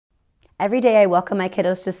Every day I welcome my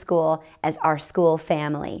kiddos to school as our school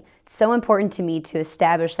family. It's so important to me to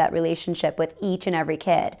establish that relationship with each and every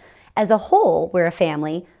kid. As a whole, we're a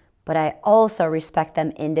family, but I also respect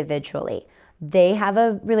them individually. They have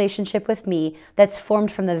a relationship with me that's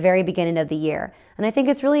formed from the very beginning of the year. And I think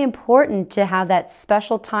it's really important to have that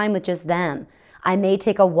special time with just them. I may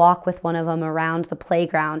take a walk with one of them around the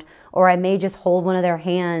playground, or I may just hold one of their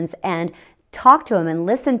hands and talk to them and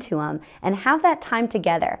listen to them and have that time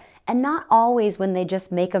together. And not always when they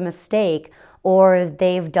just make a mistake or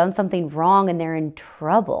they've done something wrong and they're in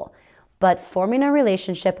trouble. But forming a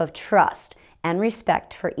relationship of trust and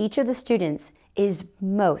respect for each of the students is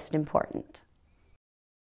most important.